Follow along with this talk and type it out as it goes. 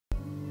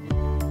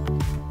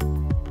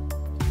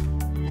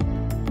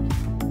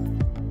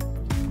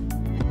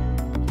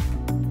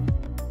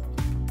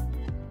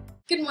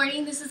Good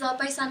morning, this is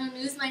Paisano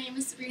News. My name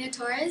is Sabrina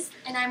Torres,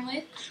 and I'm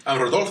with...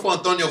 I'm Rodolfo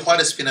Antonio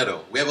Juarez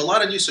Pinedo. We have a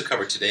lot of news to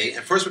cover today,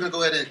 and first we're going to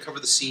go ahead and cover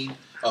the scene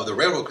of the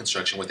railroad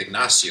construction with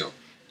Ignacio.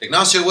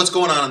 Ignacio, what's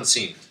going on the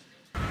scene?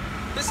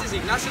 This is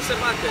Ignacio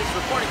Cervantes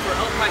reporting for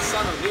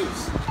Paisano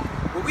News.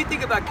 When we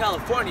think about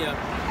California,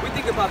 we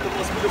think about the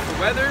most beautiful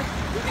weather,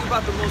 we think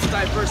about the most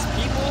diverse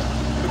people,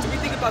 but do we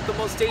think about the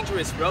most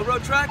dangerous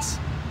railroad tracks?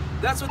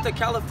 That's what the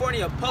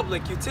California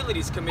Public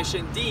Utilities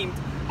Commission deemed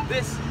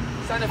this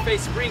Santa Fe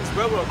Springs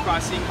Railroad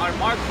crossing on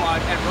Marquardt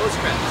and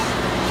Rosecrans.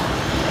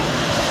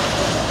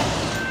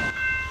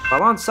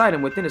 While on site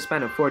and within a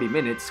span of 40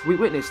 minutes, we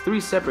witnessed 3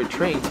 separate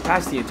trains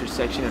pass the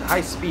intersection at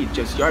high speed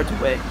just yards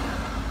away.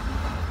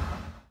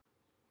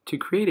 To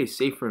create a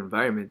safer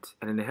environment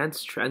and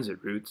enhance transit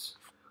routes,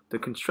 the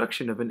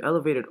construction of an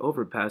elevated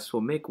overpass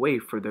will make way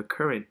for the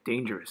current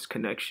dangerous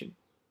connection.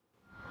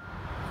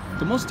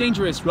 The most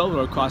dangerous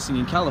railroad crossing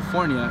in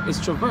California is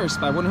traversed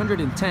by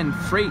 110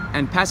 freight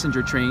and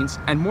passenger trains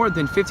and more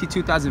than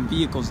 52,000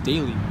 vehicles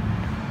daily.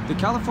 The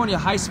California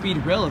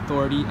High-Speed Rail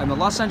Authority and the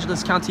Los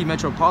Angeles County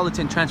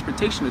Metropolitan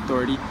Transportation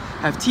Authority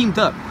have teamed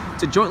up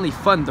to jointly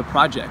fund the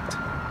project.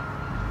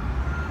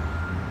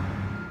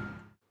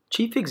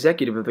 Chief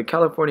Executive of the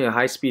California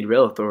High-Speed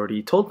Rail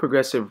Authority told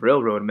Progressive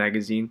Railroad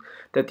magazine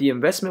that the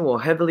investment will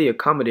heavily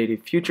accommodate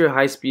a future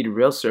high-speed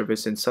rail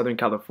service in Southern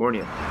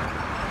California.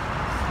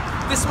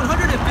 This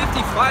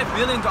 $155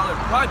 million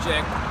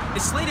project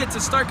is slated to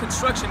start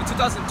construction in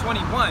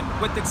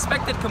 2021 with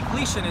expected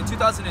completion in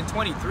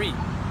 2023.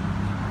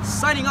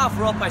 Signing off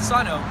for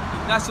Paisano,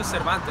 Ignacio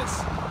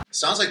Cervantes.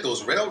 Sounds like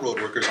those railroad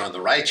workers are on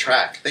the right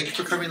track. Thank you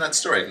for covering that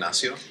story,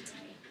 Ignacio.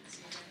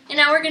 And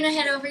now we're going to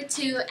head over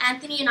to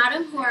Anthony and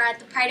Autumn, who are at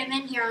the Pride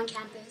event here on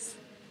campus.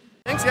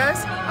 Thanks,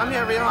 guys. I'm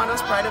here at Rio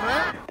Hondo's Pride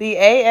event. The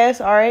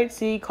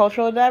ASRHC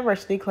Cultural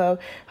Diversity Club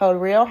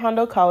held Rio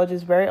Hondo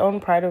College's very own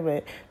Pride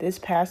event this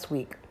past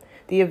week.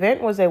 The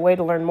event was a way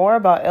to learn more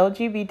about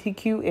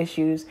LGBTQ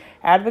issues,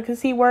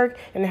 advocacy work,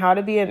 and how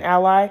to be an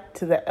ally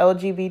to the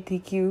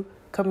LGBTQ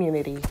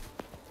community.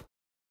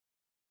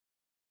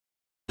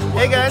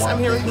 Hey guys, I'm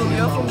here with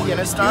Julio from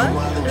Vienna Star.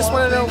 I just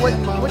want to know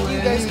what do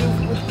you guys do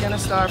with Vienna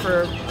Star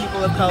for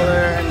people of color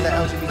and the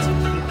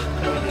LGBTQ?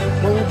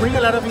 Well, we bring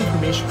a lot of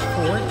information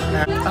forward.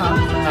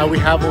 We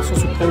have also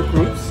support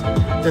groups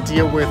that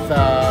deal with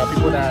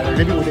people that are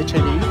living with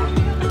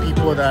HIV,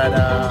 people that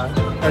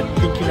are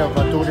thinking of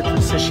doing a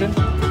transition.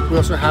 We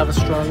also have a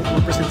strong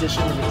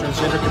representation in the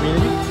transgender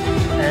community,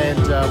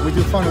 and we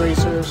do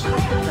fundraisers.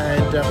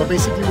 But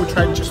basically, we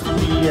try just to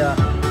be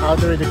out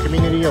there in the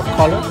community of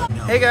color.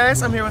 Hey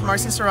guys, I'm here with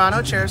Marcy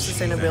Serrano, Chair of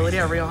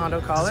Sustainability at Rio Hondo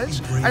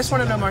College. I just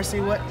want to know, Marcy,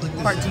 what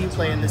part do you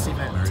play in this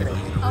event today?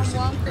 Well,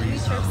 I'm currently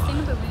Chair of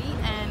Sustainability,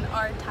 and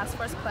our task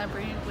force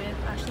collaborated with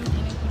Ashley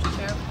McKinney, who's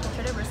Chair of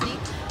Cultural Diversity,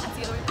 and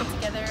together we put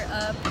together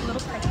a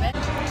little Pride event.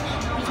 We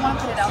just want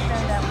to put it out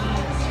there that we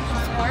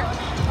support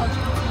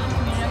LGBT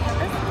community on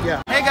campus.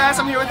 Yeah. Hey guys,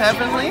 I'm here with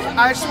Heavenly.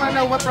 I just want to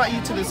know what brought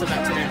you to this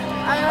event today.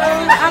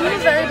 I'm a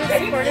very big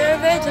supporter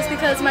of it just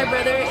because my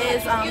brother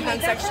is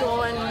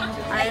pansexual and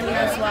I am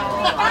as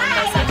well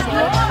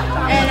bisexual.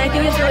 And I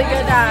think it's really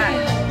good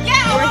that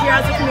we're here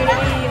as a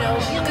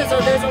community, because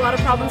there's a lot of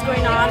problems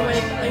going on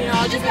with,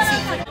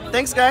 LGBT.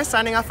 Thanks guys,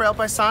 signing off for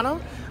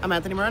Paisano. I'm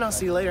Anthony Moreno, I'll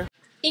see you later.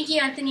 Thank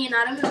you, Anthony and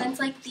Autumn. Events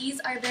like these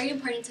are very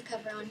important to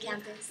cover on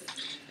campus.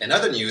 In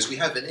other news, we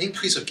have an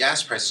increase of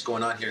gas prices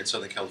going on here in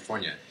Southern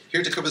California.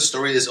 Here to cover the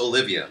story is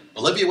Olivia.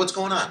 Olivia, what's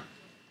going on?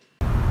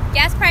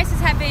 Gas prices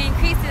have been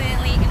increasing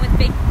lately, and with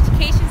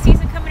vacation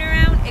season coming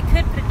around, it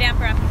could put a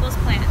damper on people's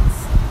plans.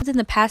 In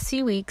the past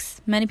few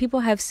weeks, many people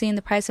have seen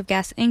the price of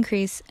gas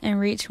increase and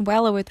reach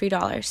well over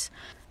 $3.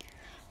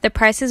 The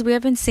prices we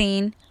have been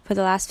seeing for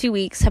the last few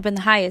weeks have been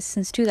the highest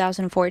since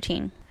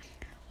 2014.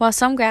 While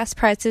some gas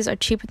prices are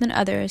cheaper than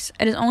others,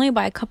 it is only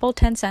by a couple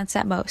 10 cents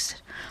at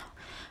most.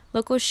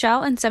 Local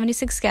Shell and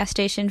 76 gas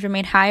stations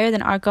remain higher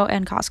than Arco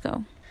and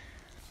Costco.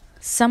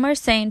 Some are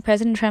saying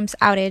President Trump's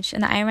outage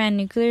and the Iran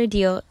nuclear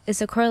deal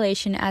is a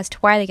correlation as to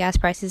why the gas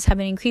prices have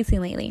been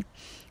increasing lately.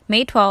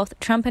 May 12th,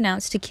 Trump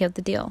announced to kill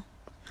the deal.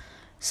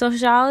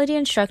 Sociology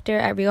instructor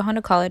at Rio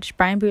Hondo College,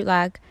 Brian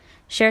Bootlag,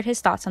 shared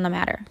his thoughts on the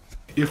matter.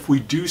 If we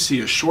do see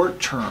a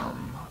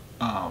short-term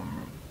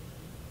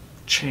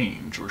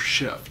change or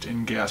shift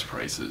in gas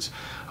prices,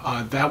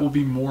 that will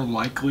be more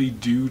likely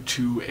due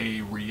to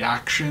a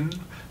reaction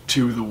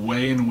to the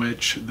way in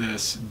which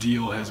this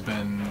deal has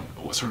been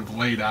sort of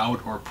laid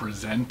out or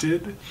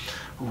presented,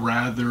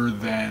 rather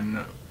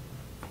than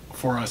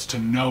for us to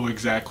know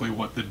exactly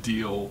what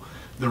the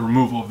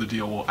removal of the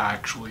deal will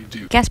actually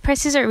do. Gas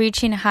prices are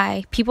reaching a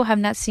high people have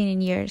not seen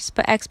in years,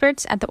 but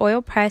experts at the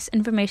Oil Price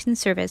Information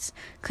Service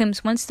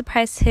claims once the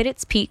price hit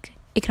its peak,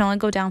 it can only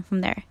go down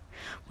from there,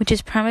 which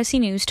is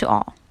promising news to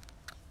all.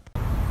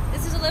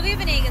 This is Olivia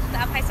Venegas with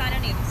Paisano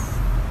News.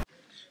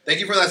 Thank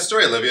you for that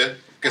story, Olivia.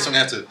 Guess I'm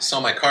going to have to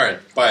sell my car and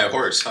buy a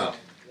horse, huh?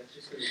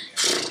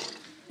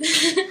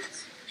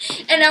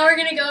 And now we're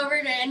going to go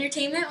over to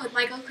entertainment with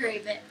Michael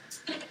Cravit.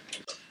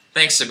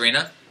 Thanks,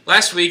 Sabrina.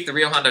 Last week, the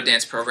Rio Hondo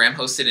Dance Program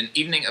hosted an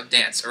Evening of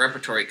Dance, a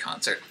repertory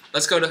concert.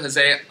 Let's go to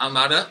Jose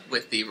Almada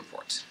with the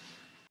report.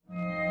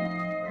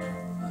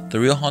 The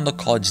Rio Hondo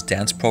College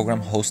Dance Program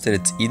hosted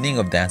its Evening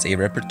of Dance, a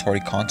repertory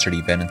concert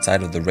event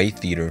inside of the Ray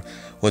Theater,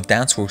 with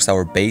dance works that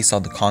were based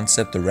on the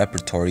concept of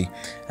repertory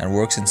and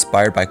works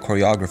inspired by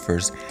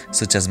choreographers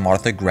such as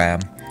Martha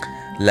Graham,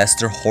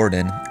 Lester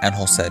Horton, and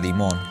Jose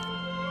Limon.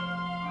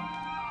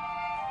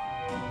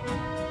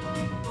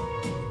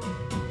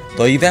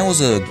 The event was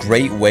a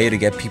great way to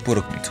get people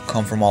to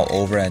come from all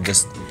over and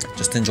just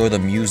enjoy the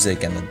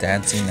music and the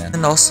dancing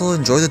and also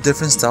enjoy the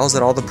different styles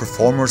that all the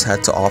performers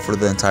had to offer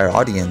the entire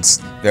audience.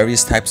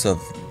 Various types of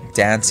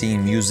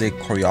dancing, music,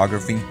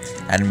 choreography,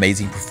 and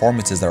amazing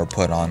performances that were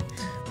put on.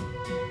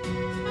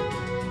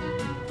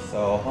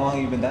 So how long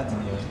have you been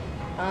dancing here?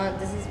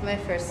 This is my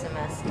first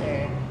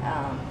semester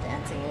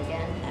dancing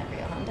again at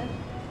Rio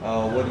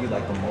Hondo. What do you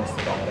like the most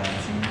about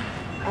dancing?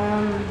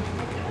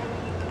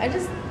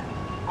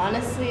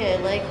 Honestly, I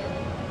like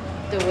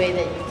the way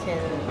that you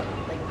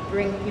can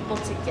bring people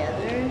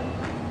together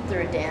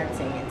through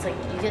dancing. It's like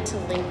you get to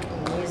link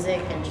music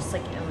and just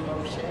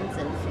emotions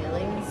and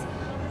feelings,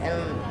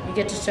 and you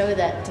get to show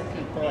that to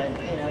people, and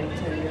you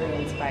can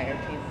really inspire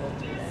people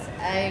through that.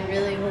 I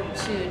really hope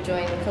to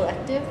join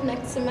Collective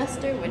next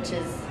semester, which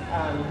is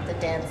the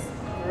dance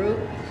group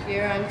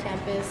here on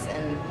campus,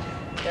 and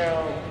they're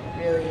all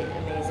really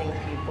amazing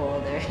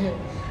people.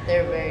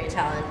 They're very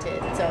talented,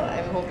 so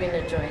I'm hoping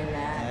to join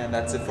that. And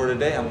that's it for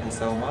today. I'm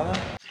Jose Almada.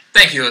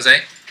 Thank you,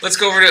 Jose. Let's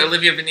go over to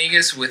Olivia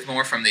Venegas with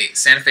more from the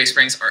Santa Fe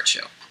Springs Art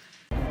Show.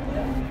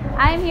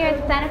 I'm here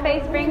at the Santa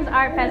Fe Springs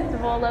Art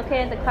Festival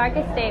located at the Clark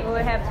Estate, where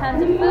we have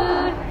tons of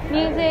food,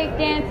 music,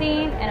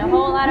 dancing, and a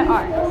whole lot of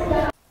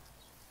art.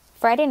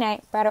 Friday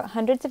night brought out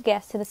hundreds of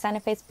guests to the Santa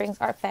Fe Springs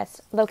Art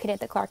Fest located at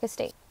the Clark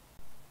Estate.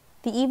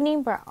 The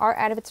evening brought art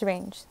out of its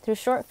range through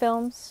short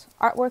films,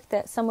 artwork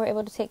that some were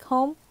able to take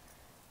home,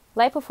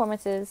 live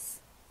performances,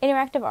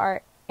 interactive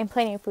art, and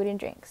plenty of food and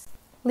drinks.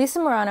 Lisa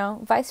Morano,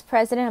 Vice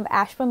President of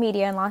Asheville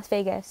Media in Las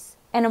Vegas,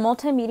 and a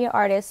multimedia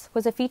artist,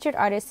 was a featured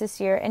artist this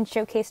year and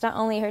showcased not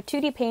only her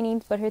 2D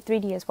paintings but her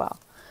 3D as well.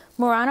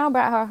 Morano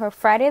brought her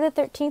Friday the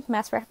 13th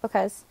mask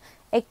replicas,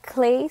 a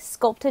clay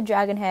sculpted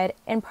dragon head,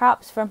 and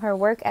props from her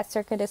work at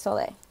Cirque du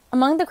Soleil.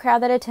 Among the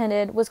crowd that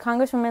attended was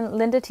Congresswoman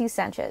Linda T.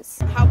 Sanchez.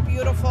 How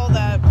beautiful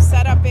the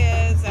setup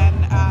is,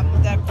 and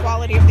the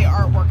quality of the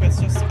artwork is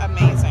just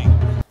amazing.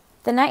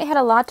 The night had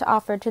a lot to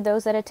offer to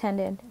those that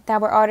attended, that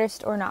were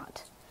artists or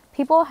not.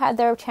 People had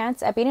their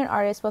chance at being an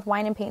artist with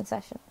wine and paint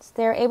sessions.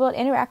 They were able to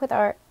interact with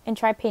art and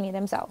try painting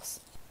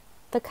themselves.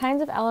 The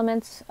kinds of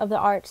elements of the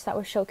arts that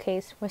were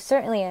showcased were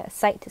certainly a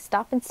sight to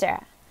stop and stare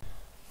at.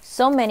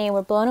 So many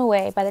were blown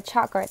away by the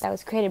chalk art that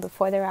was created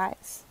before their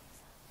eyes.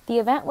 The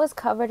event was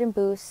covered in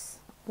booths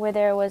where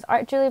there was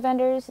art jewelry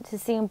vendors to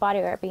seeing body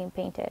art being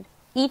painted.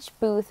 Each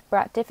booth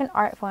brought different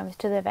art forms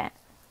to the event.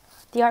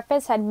 The Art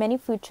Fest had many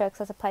food trucks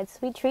that supplied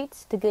sweet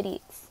treats to good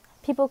eats.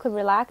 People could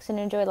relax and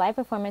enjoy live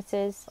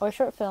performances or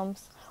short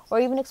films, or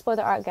even explore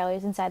the art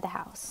galleries inside the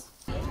house.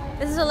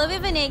 This is Olivia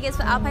Venegas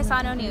with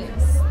Paisano News.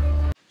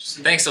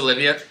 Thanks,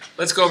 Olivia.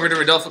 Let's go over to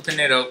Rodolfo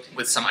Pinedo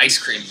with some ice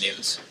cream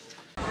news.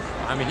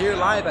 I'm here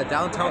live at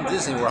downtown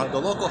Disney, where the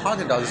local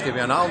Haagen-Dazs is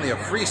giving out not only a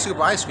free scoop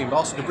of ice cream, but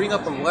also to bring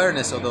up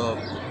awareness of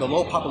the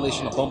low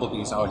population of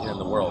bumblebees out here in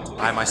the world.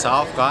 I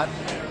myself got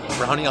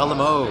brownie a la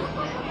mode.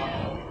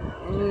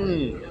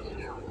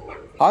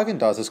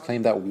 Haagen-Dazs has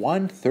claimed that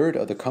 1/3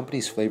 of the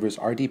company's flavors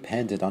are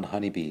dependent on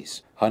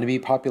honeybees. Honeybee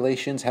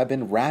populations have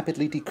been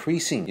rapidly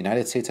decreasing. The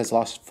United States has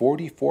lost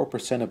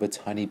 44% of its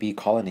honeybee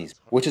colonies,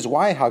 which is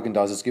why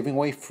Haagen-Dazs is giving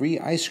away free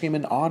ice cream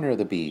in honor of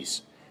the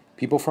bees.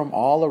 People from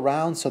all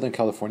around Southern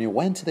California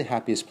went to the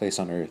happiest place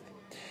on earth,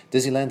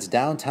 Disneyland's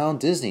downtown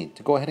Disney,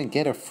 to go ahead and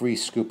get a free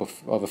scoop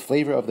of a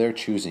flavor of their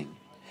choosing.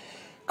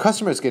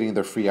 Customers getting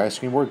their free ice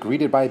cream were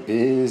greeted by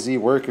busy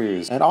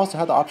workers and also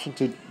had the option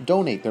to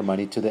donate their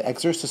money to the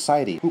Exer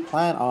Society, who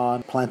plan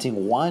on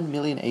planting 1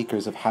 million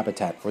acres of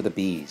habitat for the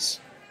bees.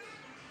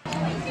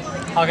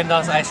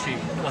 Haagen-Dazs ice cream.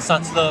 What's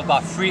not to love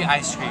about free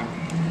ice cream?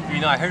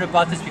 I heard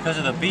about this because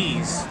of the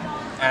bees,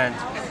 and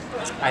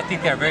I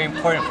think they're very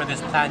important for this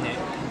planet.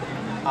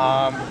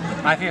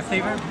 My favorite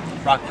flavor?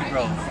 Rocky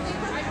Grove.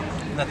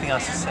 Nothing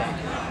else to say.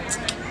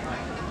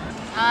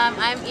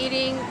 I'm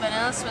eating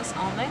vanilla Swiss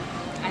almond,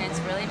 and it's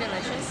really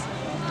delicious.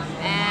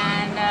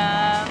 And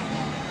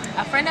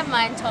a friend of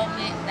mine told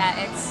me that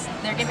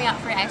they're giving out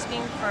free ice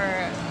cream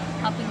for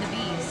helping the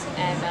bees,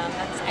 and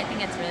I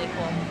think it's really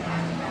cool.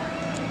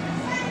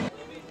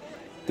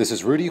 This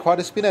is Rudy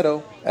Juarez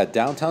Pinedo at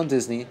Downtown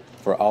Disney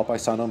for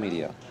Paisano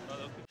Media.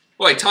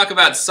 Boy, talk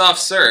about soft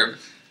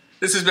serve.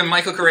 This has been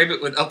Michael Carabit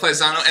with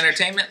Paisano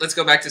Entertainment. Let's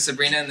go back to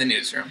Sabrina in the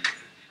newsroom.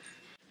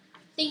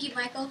 Thank you,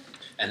 Michael.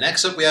 And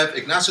next up we have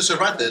Ignacio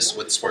Cervantes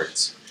with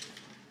sports.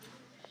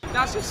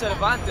 Ignacio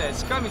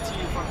Cervantes coming to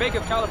you from Bank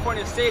of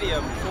California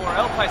Stadium for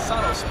El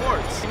Paisano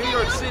Sports. New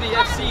York City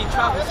FC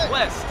travels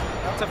west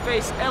to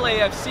face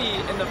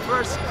LAFC in the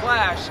first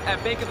clash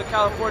at Bank of the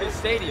California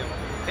Stadium.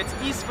 It's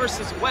East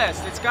versus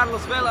West. It's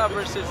Carlos Vela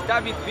versus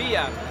David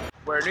Villa.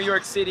 where New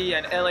York City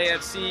and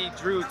LAFC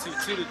drew to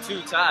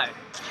 2-2 tie.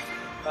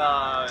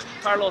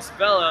 Carlos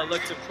Vela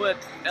looked to put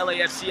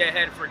LAFC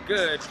ahead for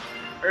good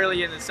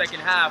early in the second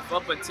half,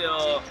 up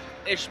until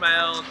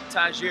Ismail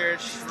Tajir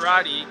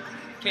Shradi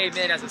came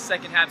in as a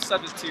second half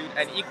substitute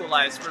and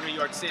equalized for New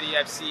York City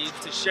FC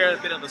to share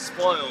a bit of the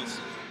spoils.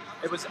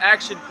 It was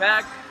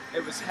action-packed,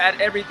 had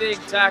everything,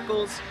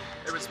 tackles,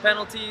 there was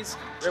penalties,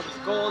 there was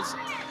goals,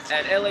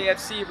 and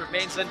LAFC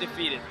remains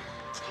undefeated.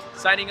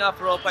 Signing off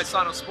for El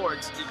Paisano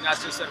Sports,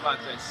 Ignacio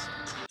Cervantes.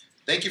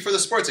 Thank you for the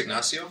sports,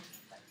 Ignacio.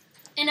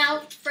 And now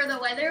for the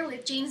weather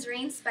with James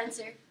Rain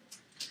Spencer.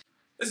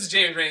 This is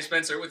James Rain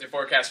Spencer with your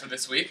forecast for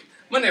this week.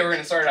 Monday we're going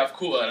to start off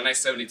cool at a nice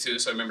 72,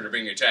 so remember to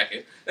bring your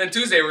jacket. Then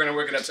Tuesday we're going to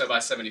work it up to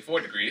about 74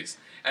 degrees.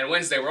 And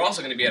Wednesday we're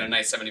also going to be at a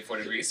nice 74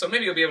 degrees, so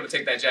maybe you'll be able to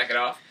take that jacket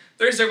off.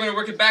 Thursday we're going to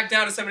work it back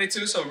down to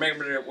 72, so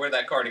remember to wear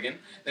that cardigan.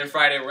 Then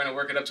Friday we're going to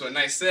work it up to a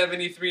nice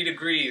 73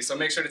 degrees, so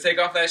make sure to take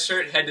off that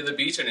shirt, head to the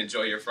beach, and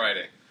enjoy your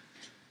Friday.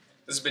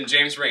 This has been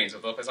James Rains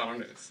with El Paisano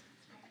News.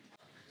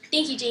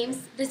 Thank you,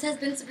 James. This has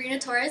been Sabrina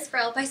Torres for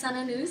El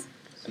Paisano News.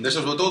 And this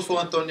is Rodolfo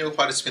Antonio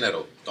Juarez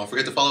Pinero. Don't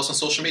forget to follow us on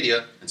social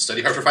media and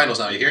study hard for finals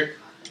now, you hear?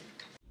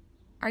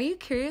 Are you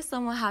curious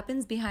on what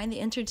happens behind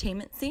the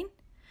entertainment scene?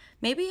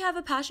 Maybe you have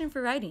a passion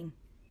for writing.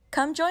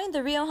 Come join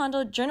the Rio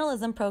Hondo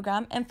journalism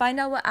program and find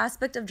out what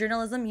aspect of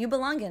journalism you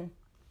belong in.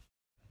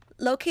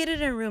 Located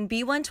in room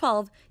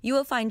B112, you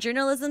will find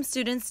journalism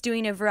students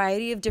doing a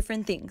variety of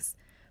different things.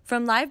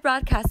 From live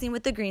broadcasting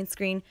with the green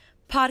screen,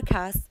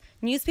 podcasts,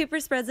 newspaper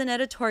spreads and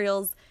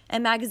editorials,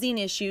 and magazine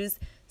issues,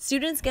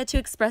 students get to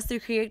express their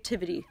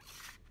creativity.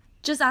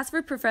 Just ask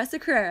for Professor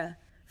Carrera.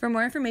 For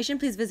more information,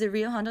 please visit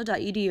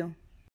riohondo.edu.